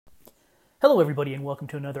Hello, everybody, and welcome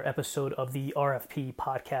to another episode of the RFP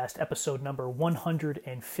podcast, episode number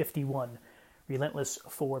 151, Relentless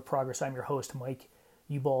Forward Progress. I'm your host, Mike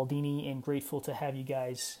Ubaldini, and grateful to have you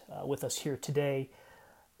guys with us here today.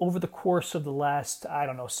 Over the course of the last,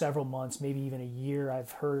 several months, maybe even a year,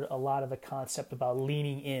 I've heard a lot of the concept about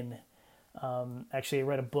leaning in. Actually, I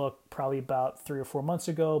read a book probably about 3 or 4 months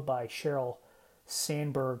ago by Sheryl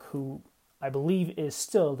Sandberg, who I believe is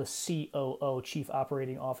still the COO, Chief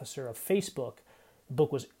Operating Officer of Facebook. The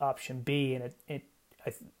book was Option B, and it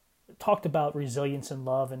talked about resilience and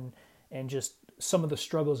love and just some of the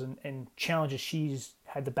struggles and challenges she's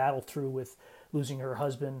had to battle through with losing her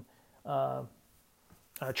husband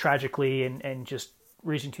tragically and just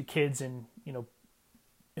raising 2 kids and,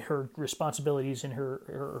 her responsibilities in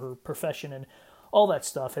her profession and all that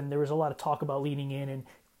stuff. And there was a lot of talk about leaning in, and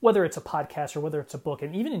whether it's a podcast or whether it's a book,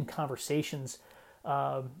 and even in conversations,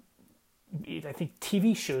 I think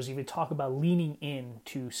TV shows even talk about leaning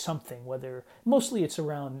into something, whether mostly it's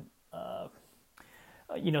around,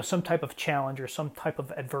 some type of challenge or some type of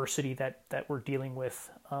adversity that we're dealing with.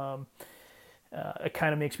 It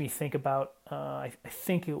kind of makes me think about, I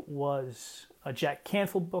think it was a Jack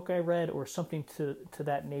Canfield book I read or something to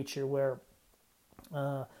that nature where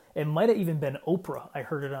it might have even been Oprah. I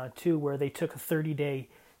heard it on too, where they took a 30-day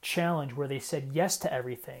challenge where they said yes to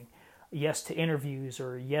everything, yes to interviews,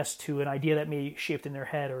 or yes to an idea that may shaped in their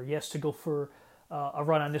head, or yes to go for a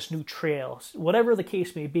run on this new trail, whatever the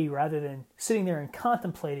case may be. Rather than sitting there and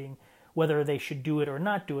contemplating whether they should do it or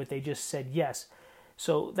not do it, they just said yes.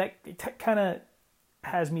 So that kind of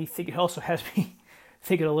has me think. It also has me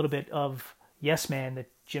thinking a little bit of Yes Man, the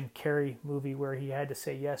Jim Carrey movie where he had to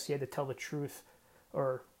say yes, he had to tell the truth,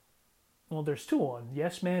 or there's 2 on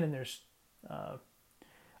Yes Man, and there's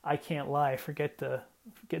I Can't Lie. I forget the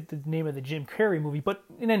name of the Jim Carrey movie, but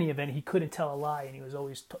in any event, he couldn't tell a lie, and he was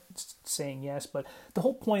always saying yes. But the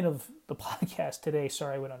whole point of the podcast today,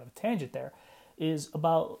 sorry I went on a tangent there, is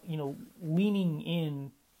about leaning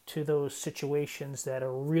in to those situations that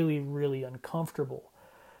are really, really uncomfortable.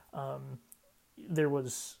 There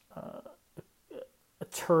was a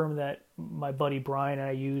term that my buddy Brian and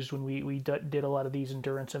I used when we did a lot of these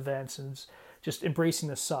endurance events, and it's just embracing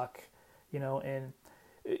the suck, and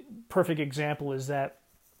perfect example is that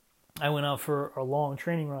I went out for a long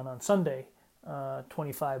training run on Sunday,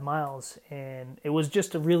 25 miles, and it was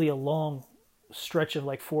just a long stretch of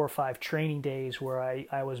like 4 or 5 training days where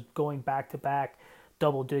I was going back to back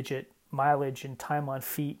double-digit mileage and time on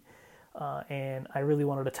feet, and I really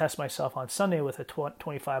wanted to test myself on Sunday with a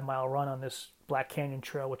 25-mile run on this Black Canyon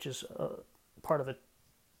Trail, which is part of the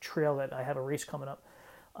trail that I have a race coming up,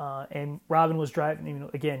 and Robin was driving.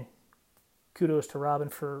 Again, kudos to Robin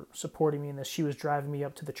for supporting me in this. She was driving me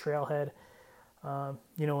up to the trailhead,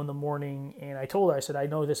 in the morning, and I told her, I said, I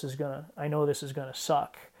know this is gonna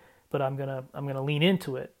suck, but I'm gonna lean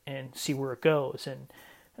into it and see where it goes. And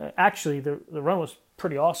actually, the run was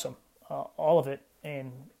pretty awesome, all of it,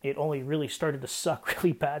 and it only really started to suck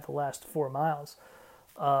really bad the last 4 miles.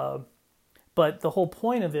 But the whole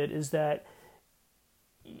point of it is that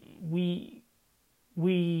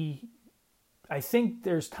I think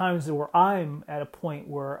there's times where I'm at a point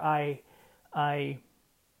where I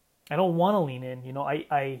don't want to lean in,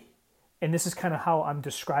 and this is kind of how I'm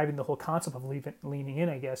describing the whole concept of leaning in,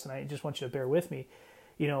 I guess, and I just want you to bear with me.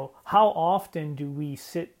 How often do we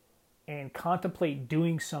sit and contemplate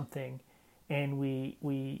doing something, and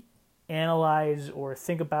we analyze or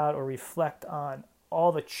think about or reflect on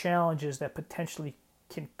all the challenges that potentially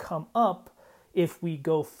can come up if we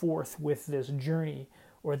go forth with this journey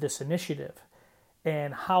or this initiative?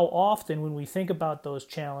 And how often, when we think about those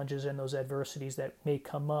challenges and those adversities that may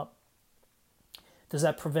come up, does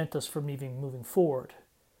that prevent us from even moving forward?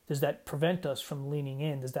 Does that prevent us from leaning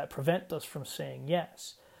in? Does that prevent us from saying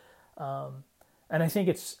yes? And I think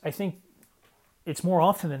it's more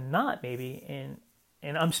often than not, maybe.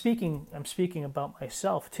 And I'm speaking about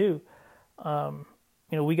myself too.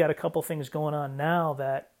 We got a couple things going on now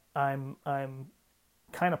that I'm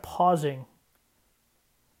kind of pausing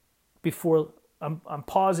before. I'm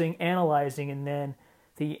pausing, analyzing, and then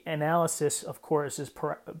the analysis, of course, is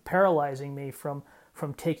paralyzing me from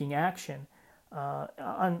taking action.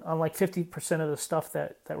 On like 50% of the stuff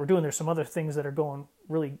that we're doing, there's some other things that are going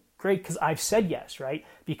really great because I've said yes, right?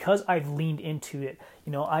 Because I've leaned into it.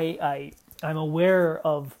 I'm aware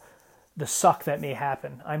of the suck that may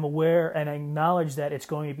happen. I'm aware and I acknowledge that it's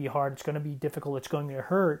going to be hard, it's going to be difficult, it's going to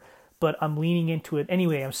hurt, but I'm leaning into it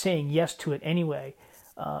anyway. I'm saying yes to it anyway.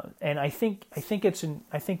 And I think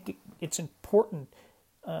it's important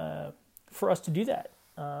for us to do that.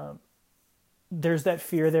 There's that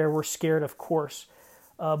fear there. We're scared, of course,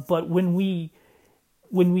 But when we,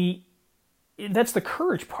 that's the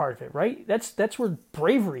courage part of it, right? That's where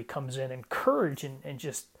bravery comes in, and courage, and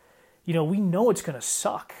just, we know it's going to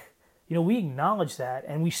suck. We acknowledge that,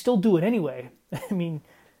 and we still do it anyway. I mean,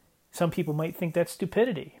 some people might think that's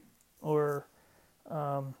stupidity, or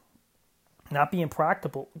not being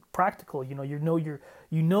practical.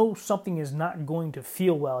 You know something is not going to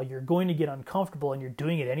feel well. You're going to get uncomfortable, and you're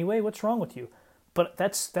doing it anyway. What's wrong with you? But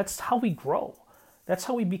that's how we grow. That's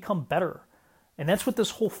how we become better. And that's what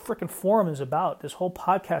this whole freaking forum is about. This whole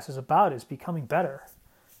podcast is about, is becoming better.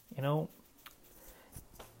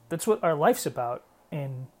 That's what our life's about.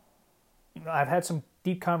 And I've had some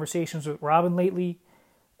deep conversations with Robin lately.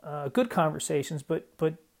 Good conversations, but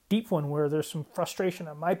deep one, where there's some frustration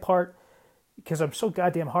on my part because I'm so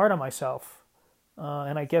goddamn hard on myself.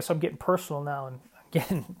 And I guess I'm getting personal now, and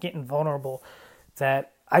getting vulnerable,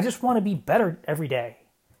 that I just want to be better every day.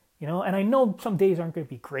 And I know some days aren't going to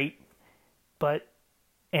be great,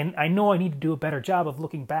 and I know I need to do a better job of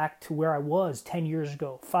looking back to where I was 10 years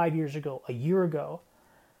ago, 5 years ago, a year ago,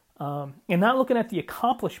 and not looking at the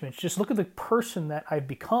accomplishments. Just look at the person that I've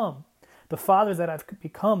become, the father that I've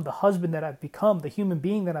become, the husband that I've become, the human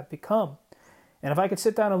being that I've become. And if I could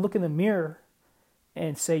sit down and look in the mirror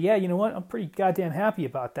and say, yeah, you know what, I'm pretty goddamn happy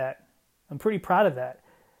about that. I'm pretty proud of that.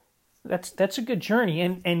 That's a good journey.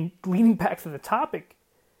 And leaning back to the topic,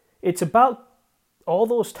 it's about all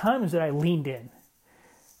those times that I leaned in.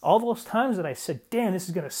 All those times that I said, damn, this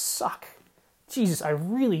is going to suck. Jesus, I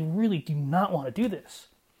really, really do not want to do this.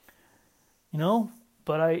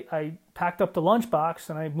 But I packed up the lunchbox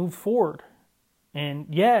and I moved forward. And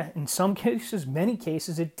yeah, in some cases, many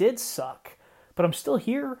cases, it did suck. But I'm still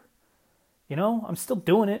here. I'm still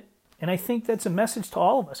doing it. And I think that's a message to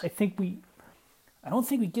all of us. I don't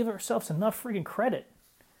think we give ourselves enough freaking credit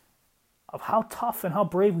of how tough and how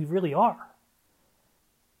brave we really are.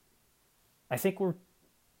 I think we're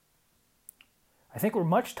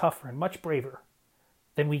much tougher and much braver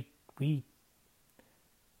than we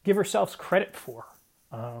give ourselves credit for.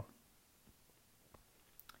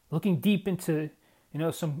 Looking deep into,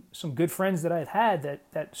 some good friends that I've had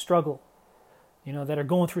that struggle, that are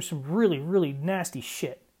going through some really, really nasty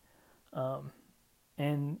shit.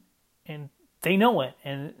 And they know it,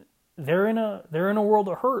 and they're in a world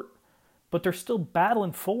of hurt, but they're still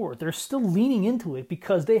battling forward. They're still leaning into it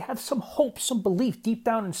because they have some hope, some belief deep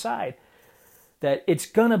down inside that it's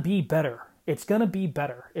gonna be better. It's gonna be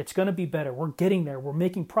better. It's gonna be better. We're getting there. We're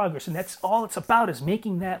making progress, and that's all it's about, is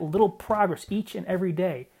making that little progress each and every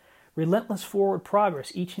day. Relentless forward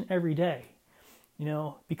progress each and every day.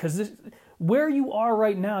 Because where you are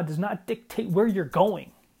right now does not dictate where you're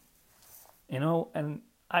going. And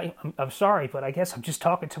I'm sorry, but I guess I'm just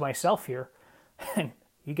talking to myself here. And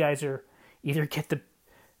you guys are either get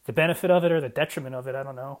the benefit of it or the detriment of it. I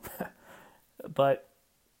don't know. But,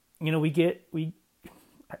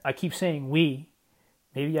 I keep saying we,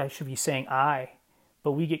 maybe I should be saying I,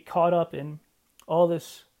 but we get caught up in all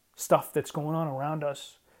this stuff that's going on around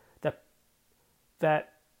us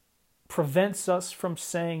that prevents us from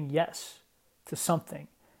saying yes to something.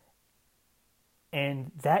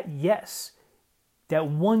 And that yes, that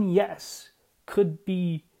one yes, could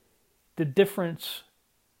be the difference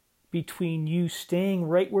between you staying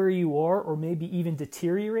right where you are, or maybe even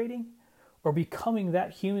deteriorating, or becoming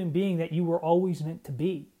that human being that you were always meant to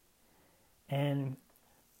be. And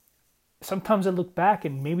sometimes I look back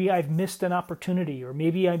and maybe I've missed an opportunity, or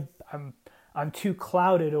maybe I'm too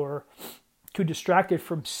clouded or too distracted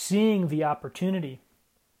from seeing the opportunity,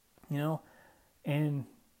 and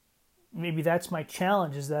maybe that's my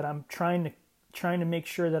challenge, is that I'm trying to make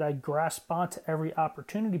sure that I grasp onto every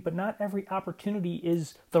opportunity, but not every opportunity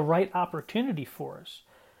is the right opportunity for us,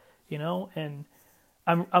 and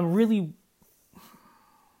I'm really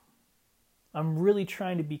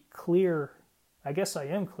trying to be clear. I guess I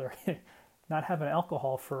am clear. Not having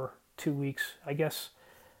alcohol for 2 weeks, I guess,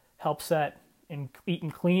 helps that. And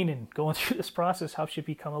eating clean and going through this process helps you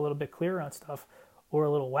become a little bit clearer on stuff, or a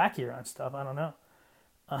little wackier on stuff. I don't know.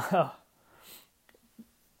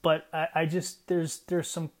 But I just, there's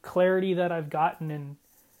some clarity that I've gotten, and,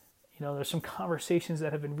 there's some conversations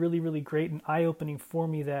that have been really, really great and eye-opening for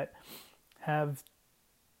me, that have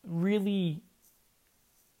really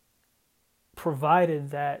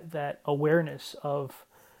provided that awareness of,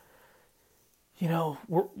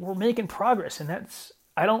 we're making progress, and that's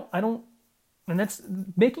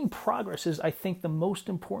making progress is, I think, the most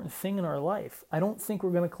important thing in our life. I don't think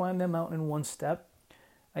we're going to climb that mountain in one step.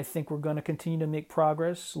 I think we're going to continue to make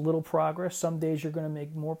progress, little progress. Some days you're going to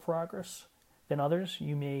make more progress than others.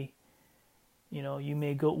 You may You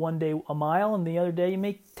may go one day a mile, and the other day you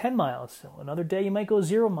make 10 miles. So another day you might go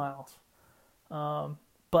 0 miles.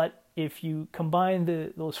 But if you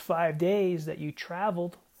combine those 5 days that you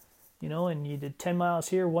traveled, and you did 10 miles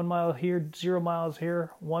here, 1 mile here, 0 miles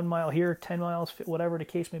here, 1 mile here, 10 miles, whatever the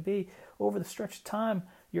case may be, over the stretch of time,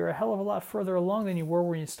 you're a hell of a lot further along than you were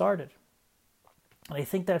when you started. And I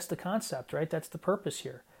think that's the concept, right? That's the purpose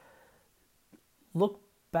here. Look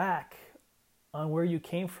back on where you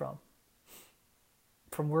came from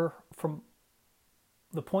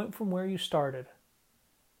the point from where you started,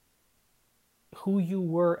 who you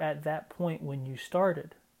were at that point when you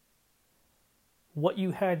started, what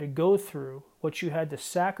you had to go through, what you had to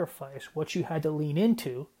sacrifice, what you had to lean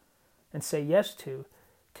into and say yes to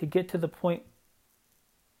get to the point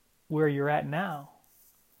where you're at now.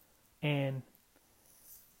 And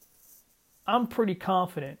I'm pretty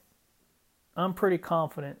confident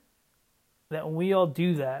that when we all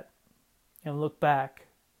do that and look back,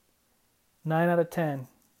 9 out of 10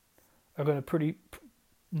 are going to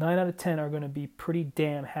be pretty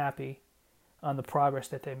damn happy on the progress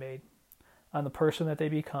that they made, on the person that they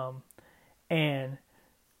become, and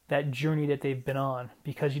that journey that they've been on.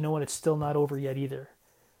 Because you know what? It's still not over yet either.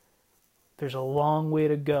 There's a long way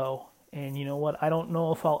to go. And you know what? I don't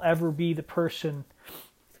know if I'll ever be the person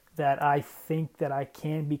that I think that I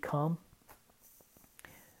can become,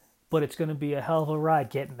 but it's going to be a hell of a ride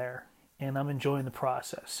getting there, and I'm enjoying the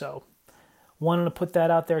process. So wanted to put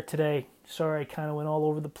that out there today. Sorry I kind of went all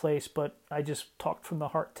over the place, but I just talked from the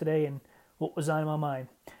heart today and what was on my mind.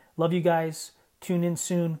 Love you guys. Tune in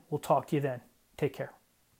soon. We'll talk to you then. Take care.